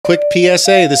Quick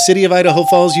PSA, the City of Idaho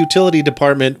Falls Utility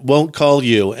Department won't call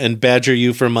you and badger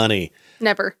you for money.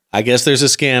 Never. I guess there's a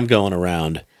scam going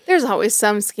around. There's always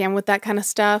some scam with that kind of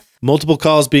stuff. Multiple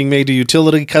calls being made to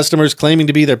utility customers claiming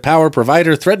to be their power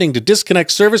provider, threatening to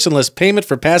disconnect service unless payment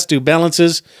for past due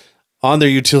balances on their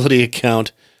utility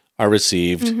account are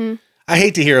received. Mm-hmm. I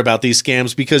hate to hear about these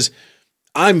scams because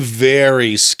I'm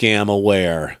very scam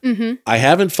aware. Mm-hmm. I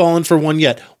haven't fallen for one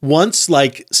yet. Once,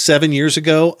 like 7 years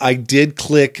ago, I did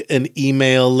click an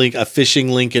email link, a phishing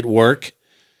link at work.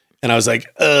 And I was like,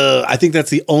 I think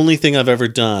that's the only thing I've ever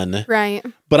done. Right.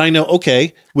 But I know,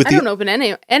 okay. I don't open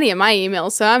any of my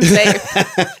emails, so I'm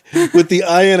safe. With the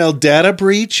INL data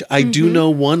breach, I do know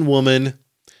one woman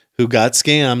who got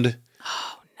scammed.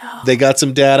 Oh, no. They got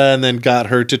some data and then got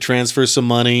her to transfer some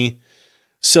money.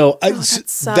 So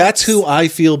that's who I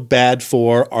feel bad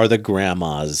for, are the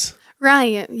grandmas.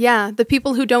 Right. Yeah. The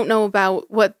people who don't know about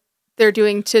what they're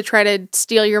doing to try to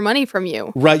steal your money from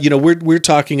you. Right. You know, we're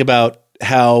talking about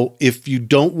how if you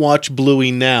don't watch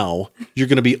Bluey now, you're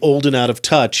going to be old and out of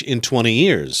touch in 20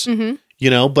 years. Mm-hmm. You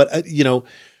know, but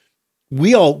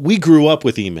we grew up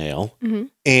with email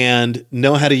and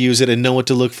know how to use it and know what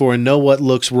to look for and know what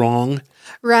looks wrong.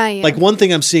 Right. Like one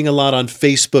thing I'm seeing a lot on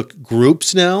Facebook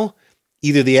groups now,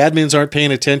 either the admins aren't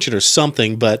paying attention or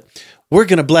something, but we're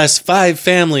going to bless 5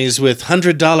 families with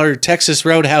 $100 Texas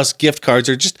Roadhouse gift cards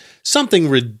or just something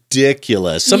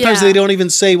ridiculous. Sometimes they don't even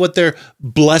say what they're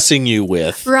blessing you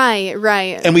with. Right,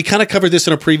 right. And we kind of covered this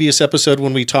in a previous episode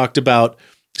when we talked about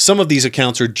some of these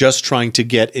accounts are just trying to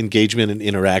get engagement and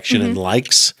interaction and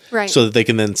likes so that they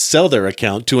can then sell their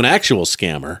account to an actual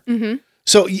scammer. Mm-hmm.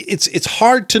 So it's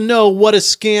hard to know what a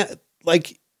scam,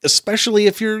 like, especially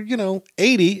if you're,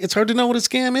 80, it's hard to know what a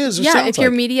scam is. Yeah, if you're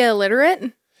media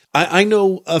illiterate. I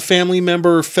know a family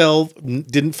member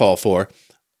didn't fall for,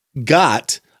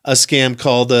 got a scam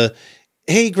called,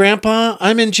 hey, Grandpa,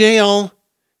 I'm in jail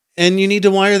and you need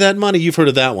to wire that money. You've heard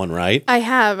of that one, right? I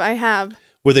have.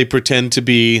 Where they pretend to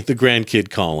be the grandkid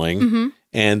calling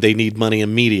and they need money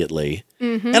immediately.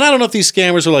 Mm-hmm. And I don't know if these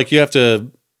scammers are like, you have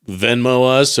to Venmo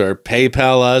us or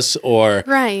PayPal us or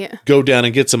go down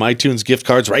and get some iTunes gift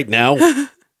cards right now.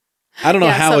 I don't know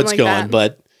how it's going,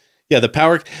 but yeah, the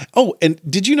power. Oh, and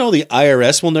did you know the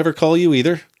IRS will never call you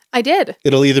either? I did.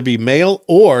 It'll either be mail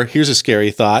or, here's a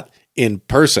scary thought, in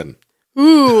person.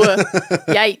 Ooh,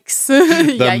 yikes.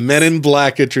 The men in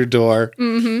black at your door.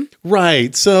 Mm-hmm.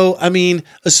 Right. So, I mean,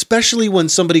 especially when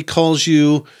somebody calls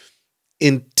you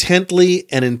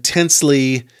intently and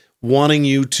intensely wanting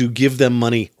you to give them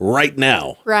money right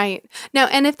now. Right. Now,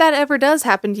 and if that ever does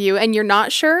happen to you and you're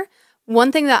not sure,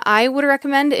 one thing that I would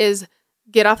recommend is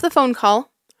get off the phone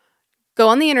call, go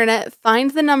on the internet,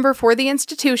 find the number for the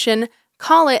institution,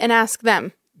 call it, and ask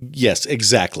them. Yes,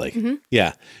 exactly. Mm-hmm.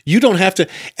 Yeah. You don't have to.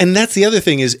 And that's the other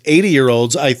thing is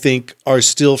 80-year-olds, I think, are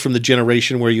still from the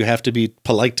generation where you have to be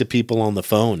polite to people on the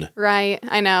phone. Right.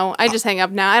 I know. I just hang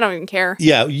up now. I don't even care.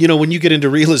 Yeah. When you get into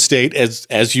real estate,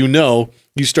 as you know,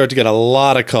 you start to get a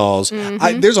lot of calls.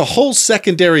 Mm-hmm. There's a whole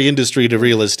secondary industry to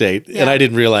real estate. Yeah. And I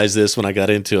didn't realize this when I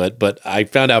got into it, but I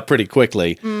found out pretty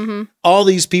quickly. Mm-hmm. All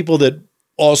these people that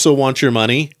also want your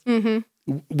money,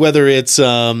 whether it's,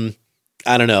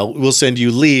 I don't know, we'll send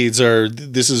you leads or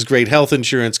this is great health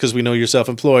insurance because we know you're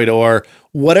self-employed or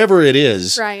whatever it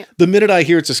is. Right. The minute I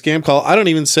hear it's a scam call, I don't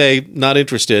even say not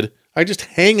interested. I just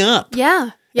hang up.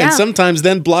 Yeah. Yeah. And sometimes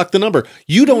then block the number.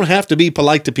 You don't have to be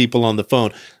polite to people on the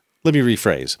phone. Let me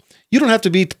rephrase. You don't have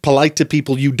to be polite to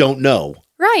people you don't know.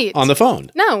 Right. On the phone.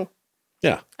 No.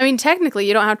 Yeah. I mean, technically,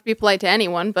 you don't have to be polite to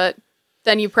anyone, but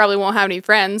then you probably won't have any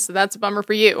friends, so that's a bummer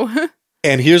for you.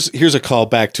 And here's a call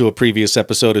back to a previous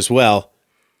episode as well.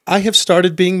 I have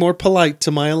started being more polite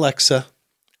to my Alexa.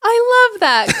 I love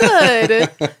that.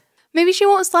 Good. Maybe she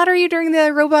won't slaughter you during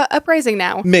the robot uprising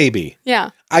now. Maybe.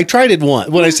 Yeah. I tried it once.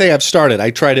 When I say I've started,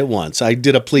 I tried it once. I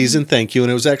did a please and thank you,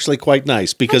 and it was actually quite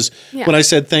nice because when I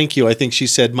said thank you, I think she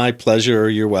said my pleasure or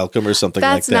you're welcome or something like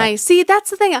that. That's nice. See,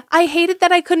 that's the thing. I hated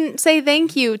that I couldn't say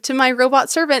thank you to my robot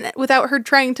servant without her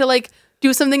trying to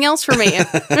do something else for me.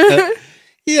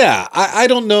 Yeah. I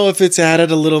don't know if it's added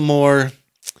a little more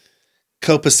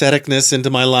copaceticness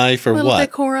into my life or what.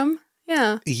 Decorum.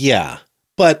 Yeah. Yeah.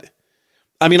 But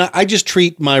I mean, I just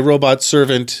treat my robot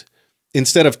servant,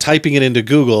 instead of typing it into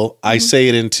Google, I say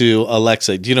it into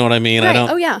Alexa. Do you know what I mean? Right.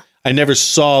 Oh, yeah. I never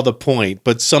saw the point,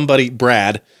 but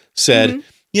Brad said,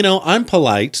 I'm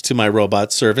polite to my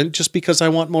robot servant just because I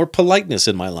want more politeness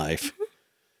in my life.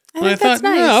 I think that's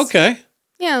nice. Yeah, okay.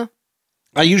 Yeah.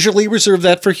 I usually reserve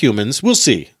that for humans. We'll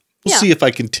see. We'll see if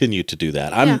I continue to do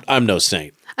that. I'm no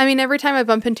saint. I mean, every time I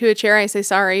bump into a chair, I say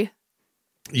sorry.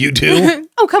 You do?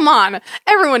 Oh, come on.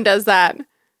 Everyone does that.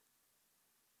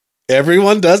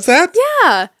 Everyone does that?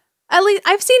 Yeah. At least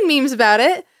I've seen memes about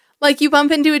it. Like you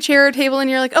bump into a chair or table and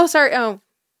you're like, oh, sorry. Oh,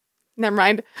 never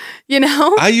mind. You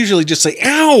know? I usually just say,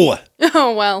 ow.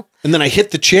 Oh, well. And then I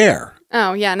hit the chair.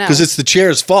 Oh, yeah, no. Because it's the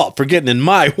chair's fault for getting in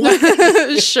my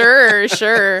way. Sure.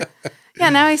 Yeah,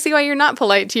 now I see why you're not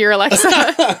polite to your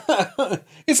Alexa.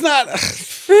 It's not.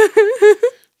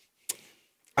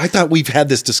 I thought we've had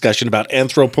this discussion about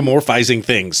anthropomorphizing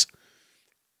things.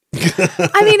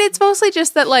 I mean, it's mostly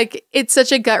just that, like, it's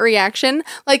such a gut reaction.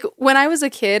 Like, when I was a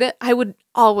kid, I would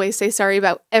always say sorry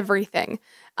about everything.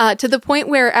 To the point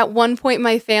where at one point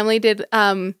my family did,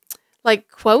 like,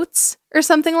 quotes or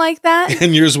something like that.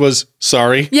 And yours was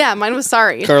sorry? Yeah, mine was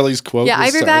sorry. Karley's quote Yeah, was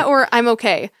either sorry. that or I'm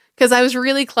okay. Because I was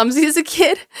really clumsy as a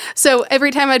kid. So every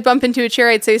time I'd bump into a chair,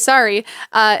 I'd say sorry.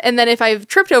 And then if I've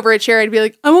tripped over a chair, I'd be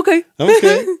like, I'm okay.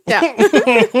 Okay.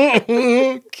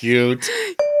 Yeah. Cute.